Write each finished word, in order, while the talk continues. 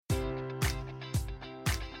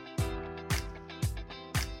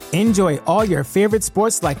Enjoy all your favorite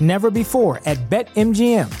sports like never before at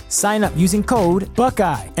BetMGM. Sign up using code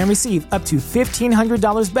Buckeye and receive up to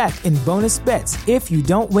 $1,500 back in bonus bets if you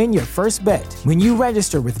don't win your first bet. When you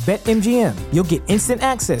register with BetMGM, you'll get instant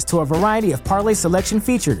access to a variety of parlay selection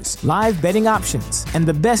features, live betting options, and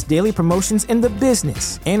the best daily promotions in the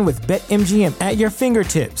business. And with BetMGM at your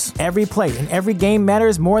fingertips, every play and every game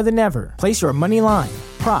matters more than ever. Place your money line,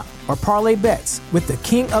 prop, or parlay bets with the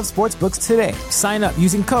king of sportsbooks today. Sign up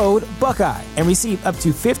using code Buckeye and receive up to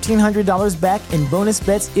 $1,500 back in bonus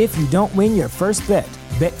bets if you don't win your first bet.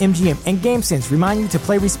 BetMGM and GameSense remind you to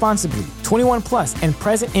play responsibly. 21 plus and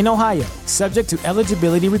present in Ohio, subject to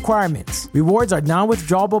eligibility requirements. Rewards are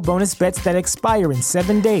non-withdrawable bonus bets that expire in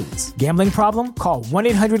 7 days. Gambling problem? Call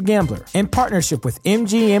 1-800-GAMBLER. In partnership with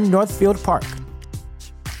MGM Northfield Park.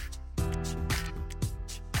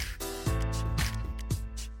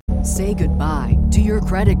 Say goodbye to your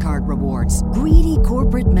credit card rewards. Greedy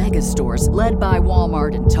corporate mega stores, led by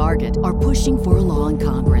Walmart and Target, are pushing for a law in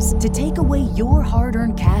Congress to take away your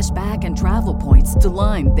hard-earned cash back and travel points to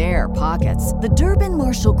line their pockets. The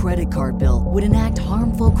Durbin-Marshall credit card bill would enact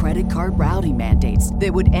harmful credit card routing mandates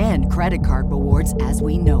that would end credit card rewards as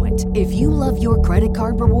we know it. If you love your credit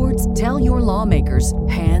card rewards, tell your lawmakers,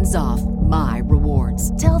 hands off my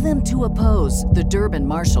rewards. Tell them to oppose the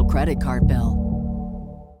Durbin-Marshall credit card bill.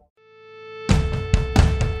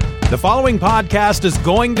 The following podcast is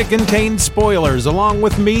going to contain spoilers, along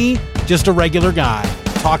with me, just a regular guy,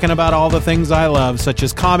 talking about all the things I love, such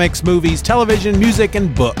as comics, movies, television, music,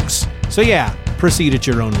 and books. So yeah, proceed at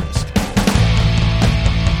your own risk.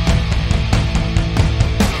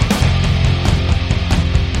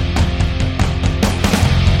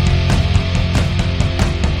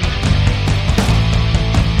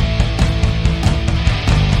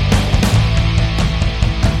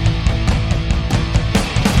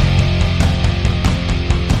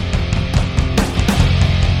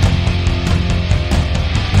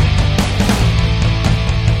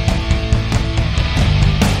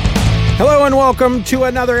 Hello and welcome to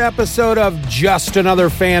another episode of Just Another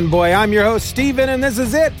Fanboy. I'm your host, Steven, and this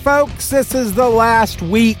is it, folks. This is the last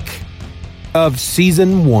week of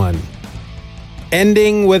Season 1,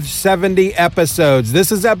 ending with 70 episodes.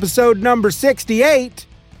 This is episode number 68,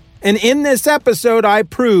 and in this episode, I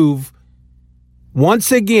prove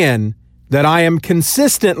once again that I am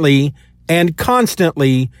consistently and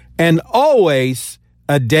constantly and always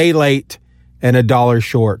a day late and a dollar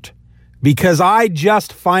short. Because I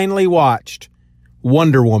just finally watched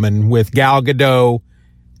Wonder Woman with Gal Gadot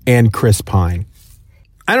and Chris Pine.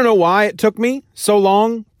 I don't know why it took me so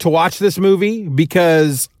long to watch this movie,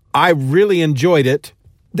 because I really enjoyed it.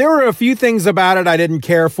 There were a few things about it I didn't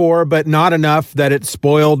care for, but not enough that it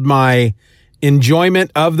spoiled my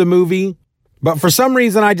enjoyment of the movie. But for some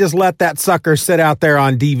reason, I just let that sucker sit out there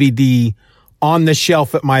on DVD on the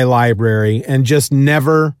shelf at my library and just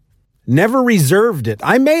never reserved it.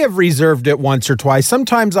 I may have reserved it once or twice.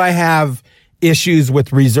 Sometimes I have issues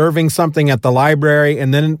with reserving something at the library,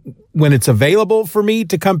 and then when it's available for me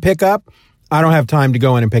to come pick up, I don't have time to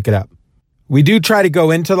go in and pick it up. We do try to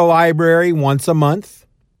go into the library once a month,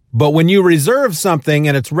 but when you reserve something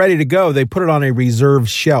and it's ready to go, they put it on a reserved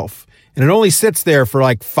shelf, and it only sits there for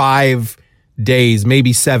like 5 days,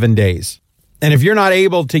 maybe 7 days. And if you're not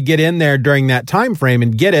able to get in there during that time frame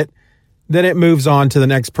and get it, then it moves on to the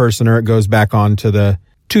next person, or it goes back on to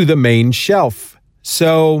the main shelf.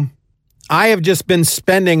 So I have just been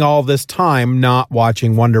spending all this time not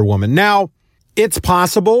watching Wonder Woman. Now, it's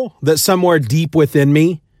possible that somewhere deep within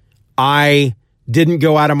me, I didn't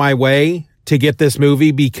go out of my way to get this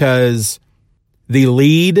movie because the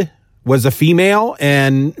lead was a female,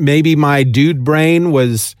 and maybe my dude brain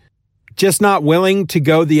was just not willing to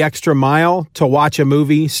go the extra mile to watch a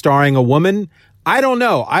movie starring a woman. I don't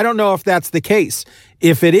know. I don't know if that's the case.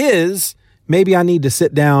 If it is, maybe I need to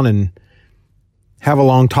sit down and have a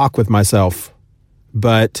long talk with myself.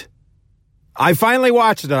 But I finally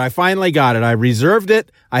watched it. I finally got it. I reserved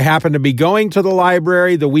it. I happened to be going to the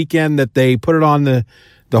library the weekend that they put it on the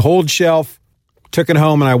hold shelf, took it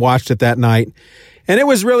home, and I watched it that night. And it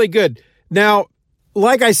was really good. Now,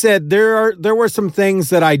 like I said, there were some things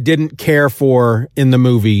that I didn't care for in the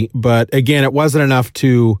movie, but again, it wasn't enough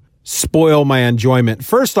to spoil my enjoyment.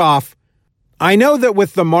 First off, I know that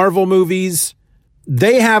with the Marvel movies,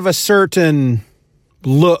 they have a certain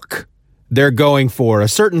look they're going for, a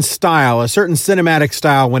certain style, a certain cinematic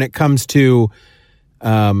style when it comes to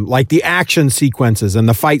like the action sequences and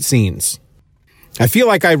the fight scenes. I feel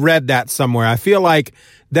like I read that somewhere. I feel like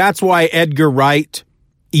that's why Edgar Wright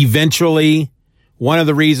eventually, one of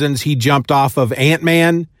the reasons he jumped off of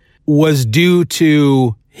Ant-Man was due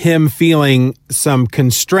to him feeling some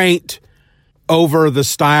constraint over the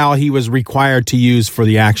style he was required to use for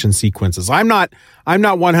the action sequences. I'm not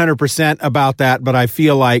 100% about that, but I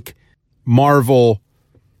feel like Marvel,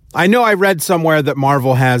 I know I read somewhere that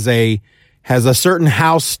Marvel has a certain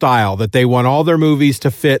house style, that they want all their movies to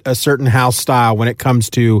fit a certain house style when it comes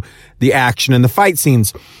to the action and the fight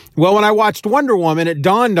scenes. Well, when I watched Wonder Woman, it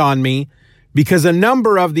dawned on me, because a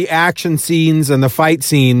number of the action scenes and the fight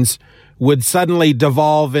scenes would suddenly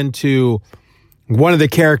devolve into one of the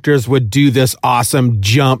characters would do this awesome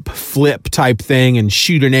jump flip type thing and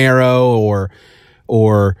shoot an arrow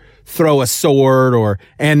or throw a sword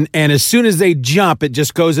and as soon as they jump, it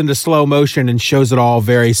just goes into slow motion and shows it all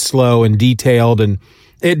very slow and detailed. And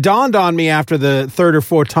it dawned on me after the third or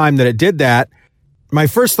fourth time that it did that. My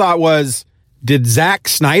first thought was, did Zack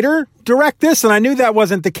Snyder direct this? And I knew that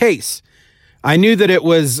wasn't the case. I knew that it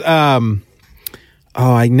was, now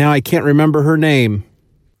I can't remember her name.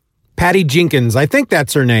 Patty Jenkins, I think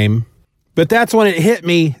that's her name. But that's when it hit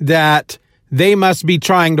me that they must be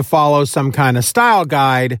trying to follow some kind of style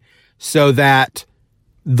guide so that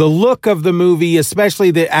the look of the movie, especially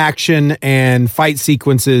the action and fight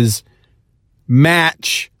sequences,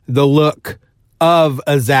 match the look of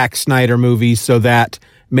a Zack Snyder movie, so that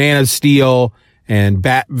Man of Steel and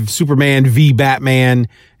Superman v Batman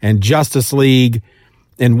and Justice League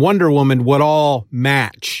and Wonder Woman would all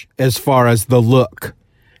match as far as the look.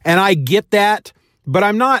 And I get that, but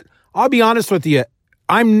I'll be honest with you,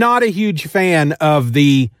 I'm not a huge fan of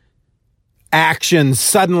the action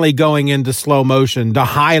suddenly going into slow motion to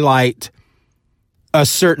highlight a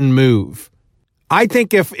certain move. I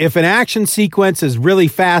think if an action sequence is really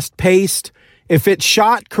fast paced, if it's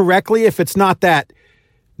shot correctly, if it's not that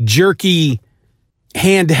jerky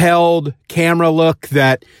handheld camera look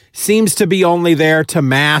that seems to be only there to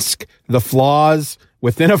mask the flaws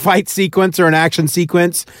within a fight sequence or an action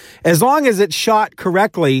sequence, as long as it's shot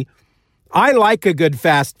correctly, I like a good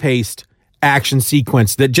fast-paced action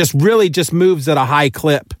sequence that just really just moves at a high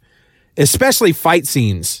clip, especially fight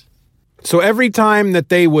scenes. So every time that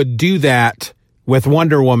they would do that with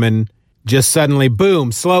Wonder Woman, just suddenly,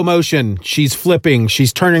 boom, slow motion, she's flipping,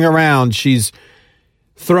 she's turning around, she's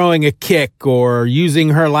throwing a kick or using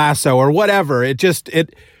her lasso or whatever. It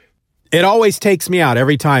always takes me out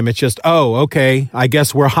every time. It's just, oh, okay, I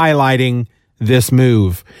guess we're highlighting this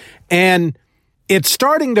move. And it's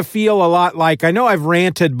starting to feel a lot like, I know I've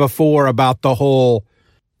ranted before about the whole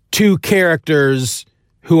two characters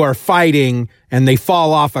who are fighting and they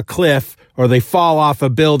fall off a cliff or they fall off a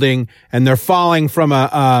building and they're falling from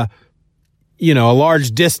a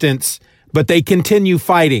large distance, but they continue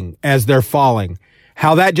fighting as they're falling.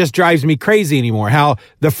 How that just drives me crazy anymore. How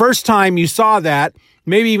the first time you saw that,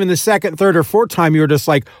 maybe even the second, third, or fourth time, you were just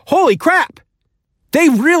like, holy crap, they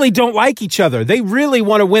really don't like each other. They really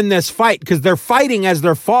want to win this fight because they're fighting as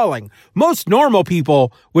they're falling. Most normal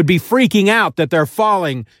people would be freaking out that they're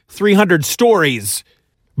falling 300 stories.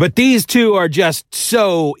 But these two are just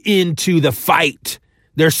so into the fight.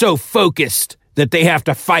 They're so focused that they have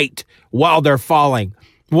to fight while they're falling.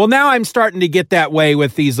 Well, now I'm starting to get that way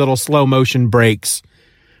with these little slow motion breaks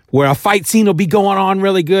where a fight scene will be going on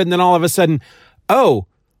really good. And then all of a sudden, oh,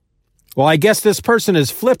 well, I guess this person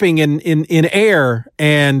is flipping in air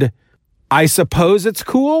and I suppose it's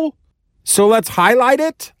cool. So let's highlight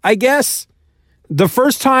it, I guess. The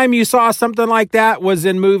first time you saw something like that was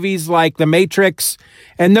in movies like The Matrix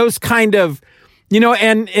and those kind of,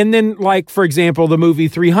 and then like, for example, the movie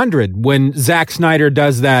 300, when Zack Snyder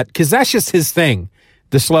does that, because that's just his thing.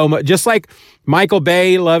 The just like Michael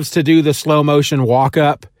Bay loves to do the slow motion walk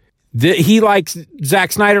up.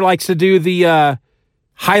 Zack Snyder likes to do the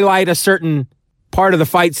highlight a certain part of the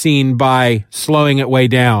fight scene by slowing it way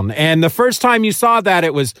down. And the first time you saw that,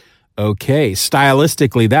 it was, okay,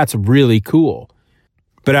 stylistically, that's really cool.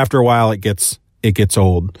 But after a while, it gets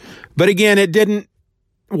old. But again,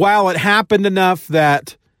 while it happened enough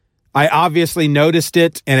that I obviously noticed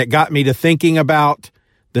it and it got me to thinking about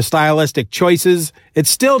the stylistic choices, it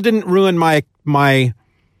still didn't ruin my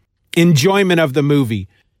enjoyment of the movie.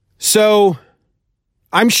 So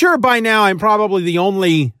I'm sure by now I'm probably the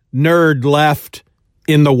only nerd left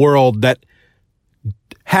in the world that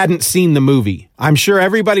hadn't seen the movie. I'm sure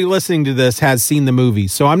everybody listening to this has seen the movie.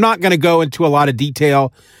 So I'm not going to go into a lot of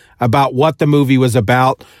detail about what the movie was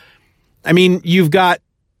about. I mean, you've got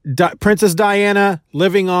Princess Diana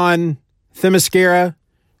living on Themyscira,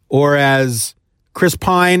 or as Chris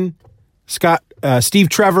Pine, Steve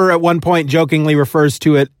Trevor at one point jokingly refers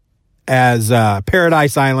to it as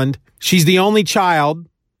Paradise Island. She's the only child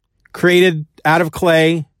created out of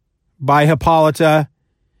clay by Hippolyta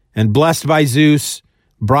and blessed by Zeus,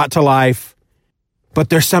 brought to life. but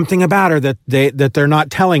there's something about her that they're not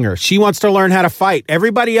telling her. She wants to learn how to fight.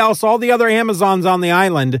 Everybody else, all the other Amazons on the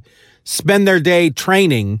island, spend their day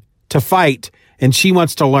training to fight, and she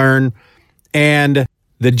wants to learn. And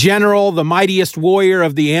the general, the mightiest warrior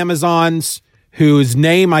of the Amazons, whose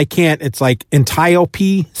name it's like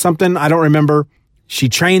Antiope something, I don't remember. She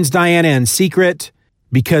trains Diana in secret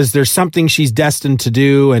because there's something she's destined to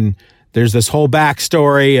do, and there's this whole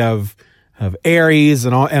backstory of Ares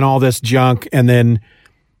and all this junk. And then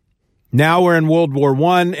now we're in World War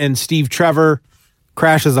I, and Steve Trevor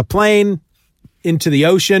crashes a plane into the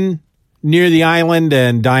ocean near the island,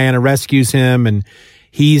 and Diana rescues him, and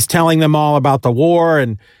he's telling them all about the war,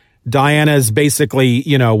 and Diana's basically,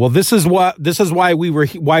 well, this is why we're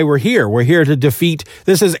here. We're here to defeat.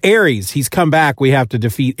 This is Ares. He's come back. We have to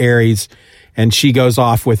defeat Ares. And she goes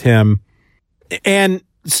off with him. And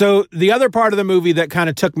so the other part of the movie that kind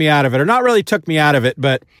of took me out of it, or not really took me out of it,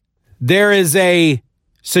 but there is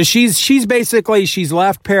so she's basically, she's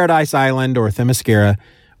left Paradise Island or Themyscira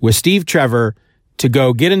with Steve Trevor to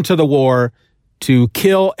go get into the war to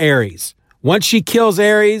kill Ares. Once she kills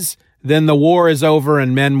Ares, then the war is over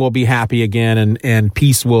and men will be happy again, and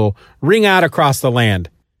peace will ring out across the land.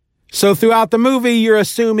 So throughout the movie, you're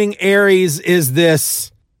assuming Ares is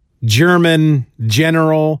this German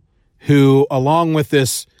general who, along with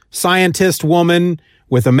this scientist woman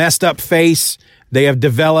with a messed up face, they have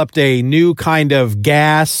developed a new kind of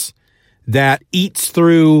gas that eats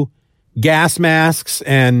through gas masks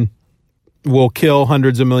and will kill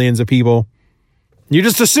hundreds of millions of people. You're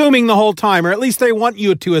just assuming the whole time, or at least they want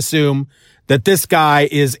you to assume that this guy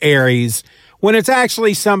is Ares when it's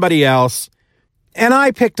actually somebody else. And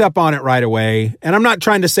I picked up on it right away. And I'm not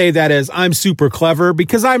trying to say that as I'm super clever,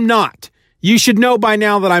 because I'm not. You should know by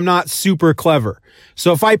now that I'm not super clever.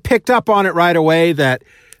 So if I picked up on it right away that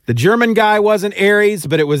the German guy wasn't Ares,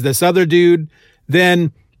 but it was this other dude,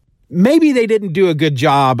 then maybe they didn't do a good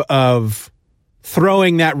job of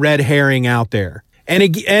throwing that red herring out there.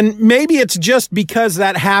 And maybe it's just because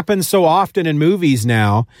that happens so often in movies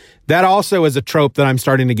now. That also is a trope that I'm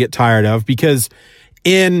starting to get tired of, because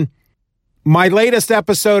in my latest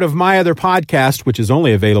episode of My Other Podcast, which is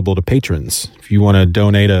only available to patrons, if you want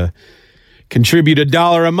to contribute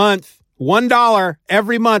 $1 a month, $1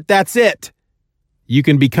 every month, that's it. You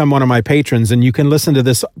can become one of my patrons and you can listen to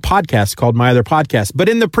this podcast called My Other Podcast. But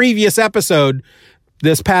in the previous episode,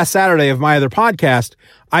 this past Saturday of My Other Podcast,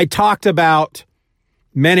 I talked about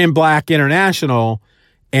Men in Black International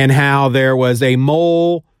and how there was a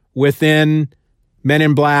mole within Men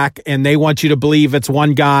in Black, and they want you to believe it's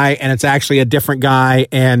one guy and it's actually a different guy.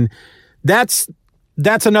 And that's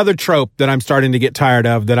another trope that I'm starting to get tired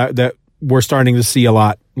of, that we're starting to see a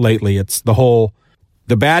lot lately. It's the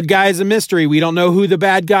bad guy is a mystery. We don't know who the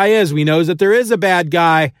bad guy is. We know that there is a bad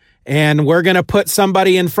guy, and we're going to put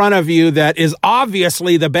somebody in front of you that is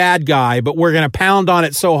obviously the bad guy, but we're going to pound on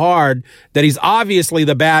it so hard that he's obviously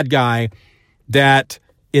the bad guy that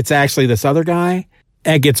it's actually this other guy.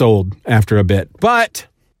 It gets old after a bit, but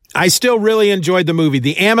I still really enjoyed the movie.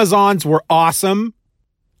 The Amazons were awesome.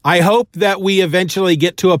 I hope that we eventually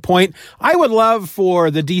get to a point. I would love for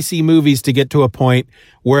the DC movies to get to a point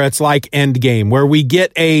where it's like Endgame, where we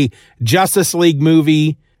get a Justice League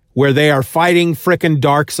movie where they are fighting frickin'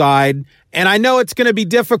 Darkseid. And I know it's going to be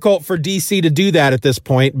difficult for DC to do that at this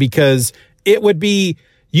point, because it would be,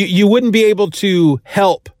 you wouldn't be able to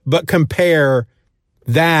help but compare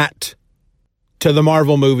that to the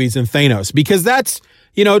Marvel movies and Thanos, because that's,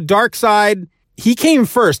 Darkseid, he came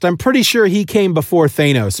first. I'm pretty sure he came before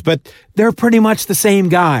Thanos, but they're pretty much the same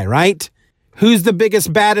guy, right? Who's the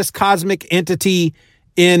biggest, baddest cosmic entity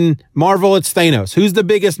in Marvel? It's Thanos. Who's the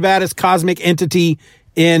biggest, baddest cosmic entity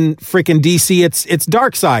in freaking DC? It's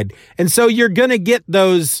Darkseid. And so you're going to get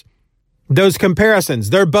those comparisons.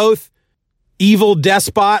 They're both evil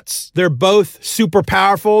despots. They're both super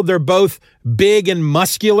powerful. They're both big and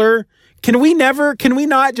muscular. Can we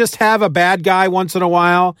not just have a bad guy once in a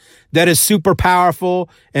while that is super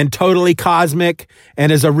powerful and totally cosmic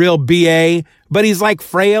and is a real BA, but he's like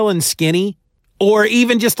frail and skinny, or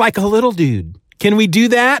even just like a little dude? Can we do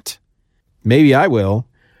that? Maybe I will.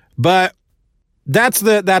 But that's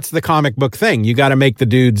the comic book thing. You got to make the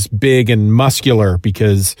dudes big and muscular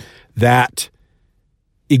because that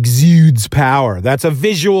exudes power. That's a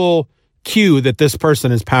visual cue that this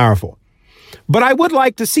person is powerful. But I would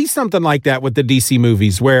like to see something like that with the DC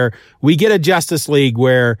movies, where we get a Justice League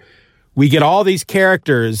where we get all these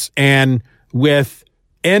characters, and with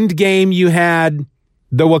Endgame you had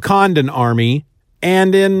the Wakandan army,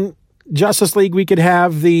 and in Justice League we could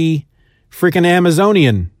have the freaking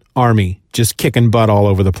Amazonian army just kicking butt all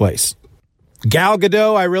over the place. Gal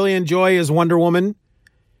Gadot, I really enjoy as Wonder Woman.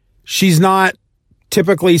 She's not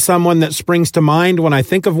typically someone that springs to mind when I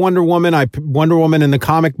think of Wonder Woman. Wonder Woman in the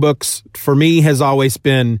comic books, for me, has always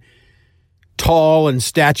been tall and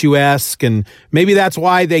statuesque, and maybe that's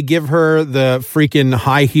why they give her the freaking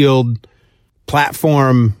high-heeled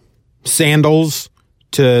platform sandals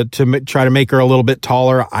to try to make her a little bit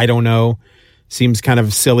taller. I don't know. Seems kind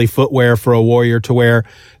of silly footwear for a warrior to wear.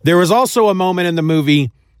 There was also a moment in the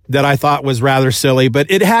movie that I thought was rather silly,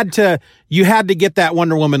 but you had to get that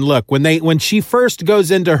Wonder Woman look. When she first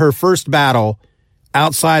goes into her first battle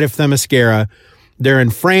outside of Themyscira, they're in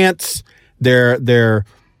France, they're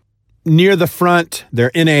near the front,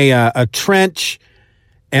 they're in a trench,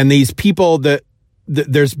 and these people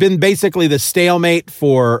there's been basically the stalemate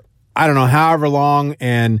for, I don't know, however long,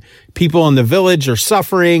 and people in the village are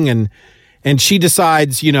suffering, and she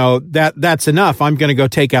decides, that's enough. I'm going to go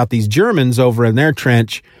take out these Germans over in their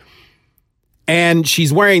trench. And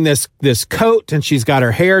she's wearing this coat, and she's got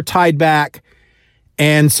her hair tied back.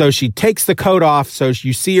 And so she takes the coat off. So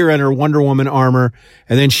you see her in her Wonder Woman armor.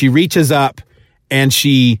 And then she reaches up and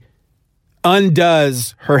she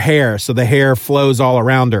undoes her hair. So the hair flows all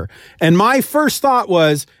around her. And my first thought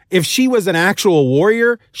was, if she was an actual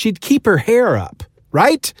warrior, she'd keep her hair up,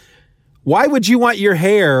 right? Why would you want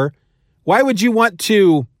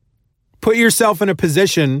to put yourself in a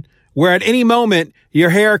position where at any moment your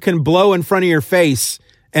hair can blow in front of your face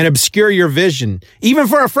and obscure your vision, even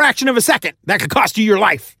for a fraction of a second? That could cost you your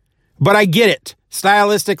life. But I get it.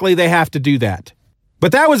 Stylistically, they have to do that.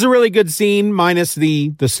 But that was a really good scene, minus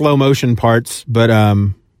the slow motion parts. But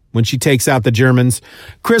when she takes out the Germans.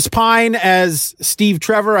 Chris Pine as Steve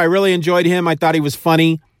Trevor, I really enjoyed him. I thought he was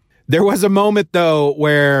funny. There was a moment, though,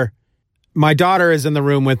 where my daughter is in the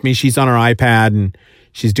room with me. She's on her iPad and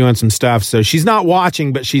she's doing some stuff. So she's not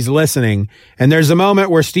watching, but she's listening. And there's a moment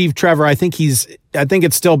where Steve Trevor, I think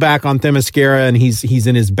it's still back on Themyscira, and he's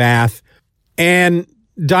in his bath. And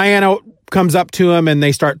Diana comes up to him and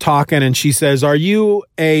they start talking, and she says, "Are you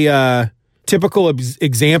a typical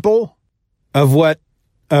example of what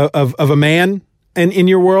of a man in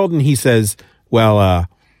your world?" And he says, "Well,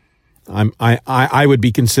 I would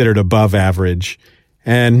be considered above average."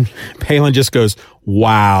 And Palin just goes,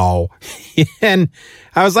 "Wow." And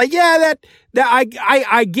I was like, yeah,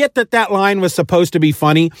 I get that line was supposed to be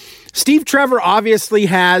funny. Steve Trevor obviously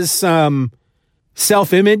has some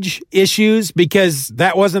self-image issues, because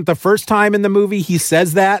that wasn't the first time in the movie he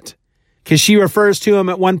says that, because she refers to him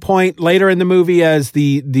at one point later in the movie as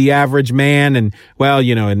the average man. And well,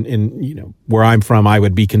 in where I'm from, I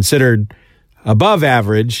would be considered above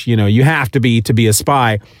average. You have to be a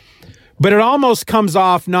spy. But it almost comes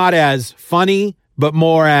off not as funny, but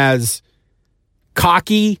more as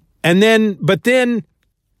cocky. But then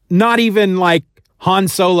not even like Han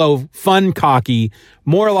Solo fun cocky,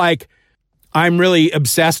 more like, I'm really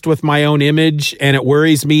obsessed with my own image, and it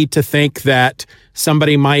worries me to think that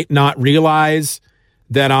somebody might not realize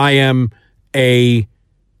that I am a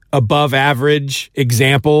above average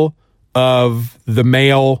example of the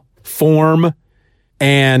male form.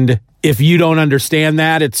 And if you don't understand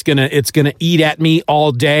that, it's gonna eat at me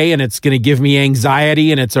all day, and it's gonna give me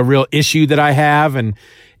anxiety, and it's a real issue that I have. And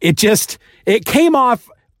it came off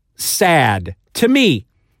sad to me.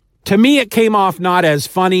 To me, it came off not as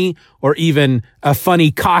funny, or even a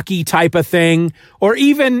funny, cocky type of thing, or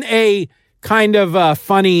even a kind of a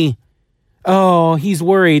funny, oh, he's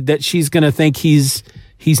worried that she's gonna think he's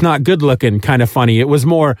not good looking kind of funny. It was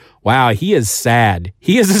more, wow, he is sad.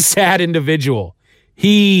 He is a sad individual.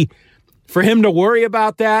 For him to worry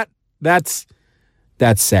about that's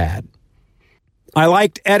sad. I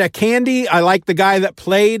liked Etta Candy. I liked the guy that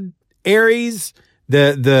played Ares.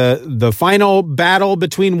 The final battle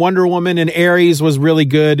between Wonder Woman and Ares was really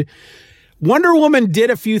good. Wonder Woman did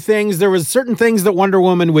a few things. There was certain things that Wonder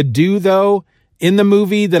Woman would do, though, in the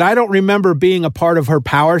movie that I don't remember being a part of her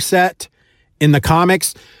power set in the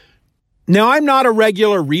comics. Now, I'm not a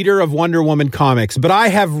regular reader of Wonder Woman comics, but I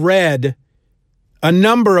have read a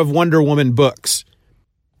number of Wonder Woman books.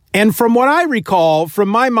 And from what I recall, from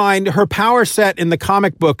my mind, her power set in the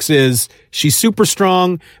comic books is she's super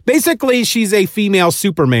strong. Basically, she's a female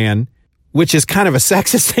Superman, which is kind of a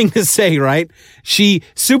sexist thing to say, right?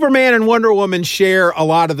 Superman and Wonder Woman share a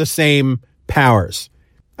lot of the same powers.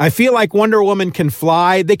 I feel like Wonder Woman can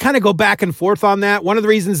fly. They kind of go back and forth on that. One of the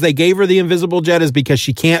reasons they gave her the invisible jet is because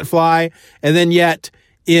she can't fly. And then yet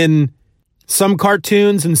in some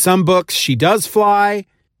cartoons and some books, she does fly.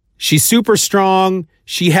 She's super strong.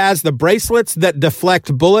 She has the bracelets that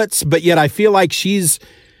deflect bullets, but yet I feel like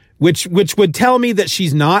which would tell me that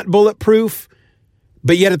she's not bulletproof.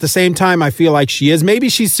 But yet at the same time, I feel like she is. Maybe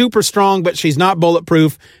she's super strong, but she's not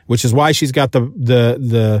bulletproof, which is why she's got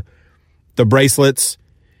the bracelets.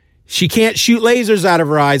 She can't shoot lasers out of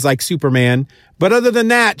her eyes like Superman. But other than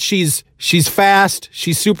that, she's fast.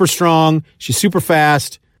 She's super strong. She's super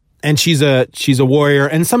fast. And she's a warrior.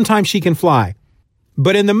 And sometimes she can fly.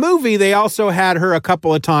 But in the movie, they also had her a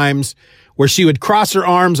couple of times where she would cross her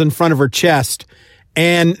arms in front of her chest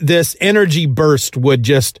and this energy burst would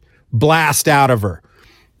just blast out of her,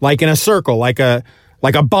 like in a circle, like a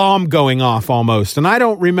bomb going off almost. And I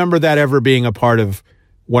don't remember that ever being a part of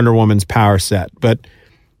Wonder Woman's power set, but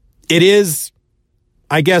it is,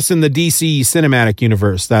 I guess, in the DC cinematic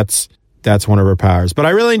universe. That's one of her powers. But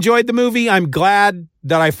I really enjoyed the movie. I'm glad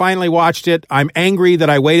that I finally watched it. I'm angry that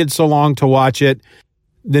I waited so long to watch it.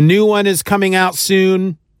 The new one is coming out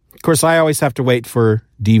soon. Of course, I always have to wait for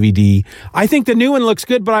DVD. I think the new one looks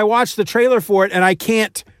good, but I watched the trailer for it and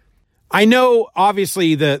I know,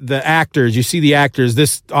 obviously, the actors, you see the actors,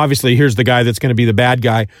 this, obviously, here's the guy that's going to be the bad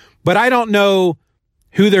guy, but I don't know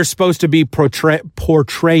who they're supposed to be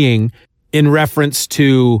portraying in reference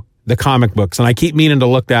to the comic books, and I keep meaning to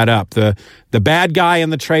look that up. The bad guy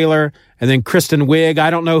in the trailer, and then Kristen Wiig,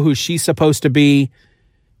 I don't know who she's supposed to be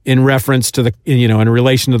in reference to in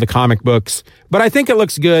relation to the comic books, but I think it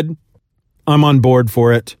looks good. I'm on board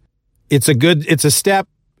for it. It's a step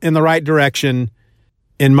in the right direction,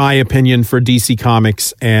 in my opinion, for DC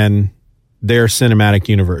Comics and their cinematic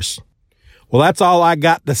universe. Well, that's all I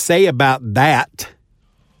got to say about that.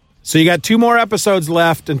 So you got 2 more episodes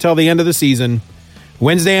left until the end of the season,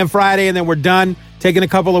 Wednesday and Friday, and then we're done, taking a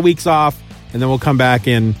couple of weeks off, and then we'll come back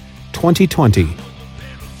in 2020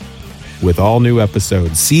 with all new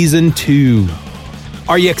episodes, season 2.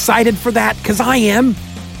 Are you excited for that? Because I am.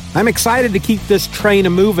 I'm excited to keep this train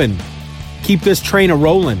a-moving, keep this train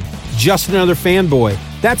a-rolling. Just another fanboy.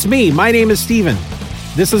 That's me. My name is Steven.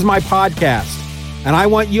 This is my podcast, and I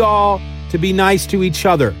want you all to be nice to each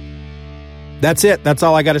other. That's it. That's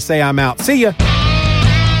all I got to say. I'm out. See ya.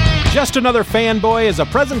 Just Another Fanboy is a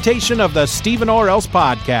presentation of the Steven or Else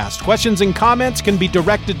podcast. Questions and comments can be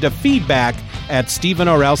directed to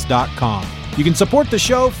feedback@stevenorelse.com. You can support the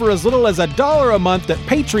show for as little as $1 a month at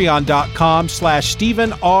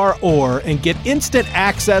patreon.com/StevenRor and get instant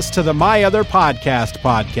access to the My Other podcast,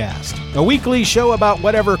 a weekly show about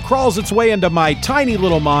whatever crawls its way into my tiny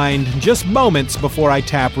little mind just moments before I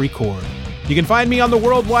tap record. You can find me on the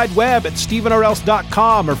World Wide Web at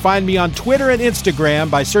StevenOrElse.com or find me on Twitter and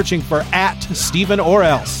Instagram by searching for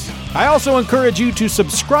 @StevenOrElse. I also encourage you to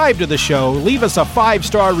subscribe to the show, leave us a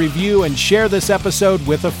 5-star review, and share this episode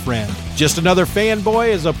with a friend. Just Another Fanboy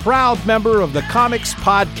is a proud member of the Comics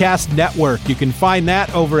Podcast Network. You can find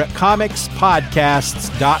that over at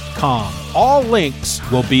comicspodcasts.com. All links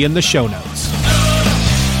will be in the show notes.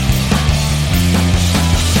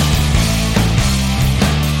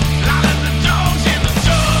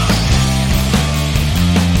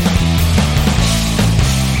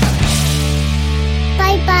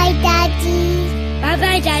 Bye-bye, Daddy.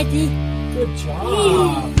 Bye-bye, Daddy. Good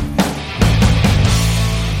job.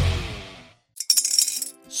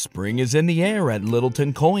 Spring is in the air at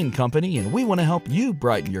Littleton Coin Company, and we want to help you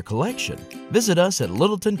brighten your collection. Visit us at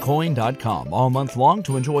littletoncoin.com all month long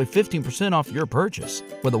to enjoy 15% off your purchase.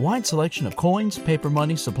 With a wide selection of coins, paper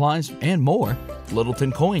money, supplies, and more,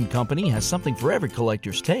 Littleton Coin Company has something for every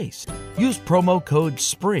collector's taste. Use promo code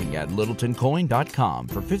SPRING at littletoncoin.com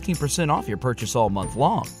for 15% off your purchase all month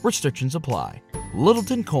long. Restrictions apply.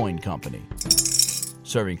 Littleton Coin Company.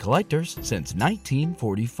 Serving collectors since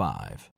 1945.